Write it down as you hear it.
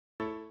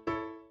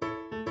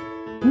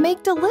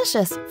Make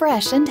delicious,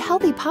 fresh, and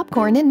healthy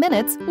popcorn in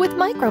minutes with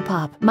Micro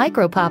Pop.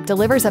 Micro Pop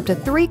delivers up to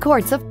 3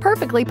 quarts of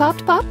perfectly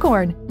popped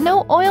popcorn.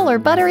 No oil or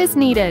butter is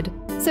needed,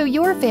 so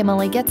your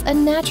family gets a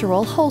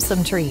natural,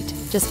 wholesome treat.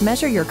 Just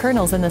measure your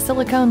kernels in the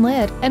silicone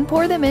lid and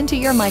pour them into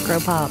your Micro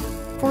Pop.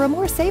 For a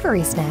more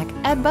savory snack,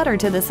 add butter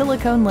to the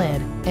silicone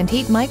lid and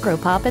heat Micro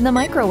Pop in the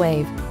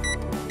microwave.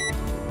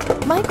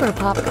 Micro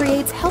Pop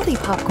creates healthy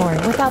popcorn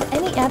without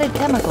any added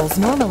chemicals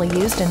normally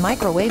used in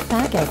microwave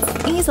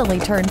packets. Easily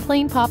turn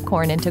plain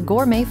popcorn into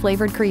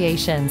gourmet-flavored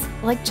creations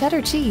like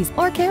cheddar cheese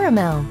or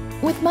caramel.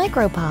 With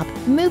Micro Pop,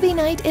 movie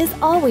night is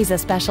always a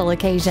special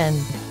occasion.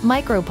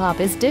 Micro Pop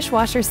is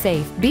dishwasher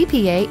safe,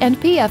 BPA and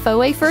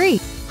PFOA free.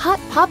 Hot,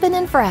 poppin'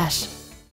 and fresh.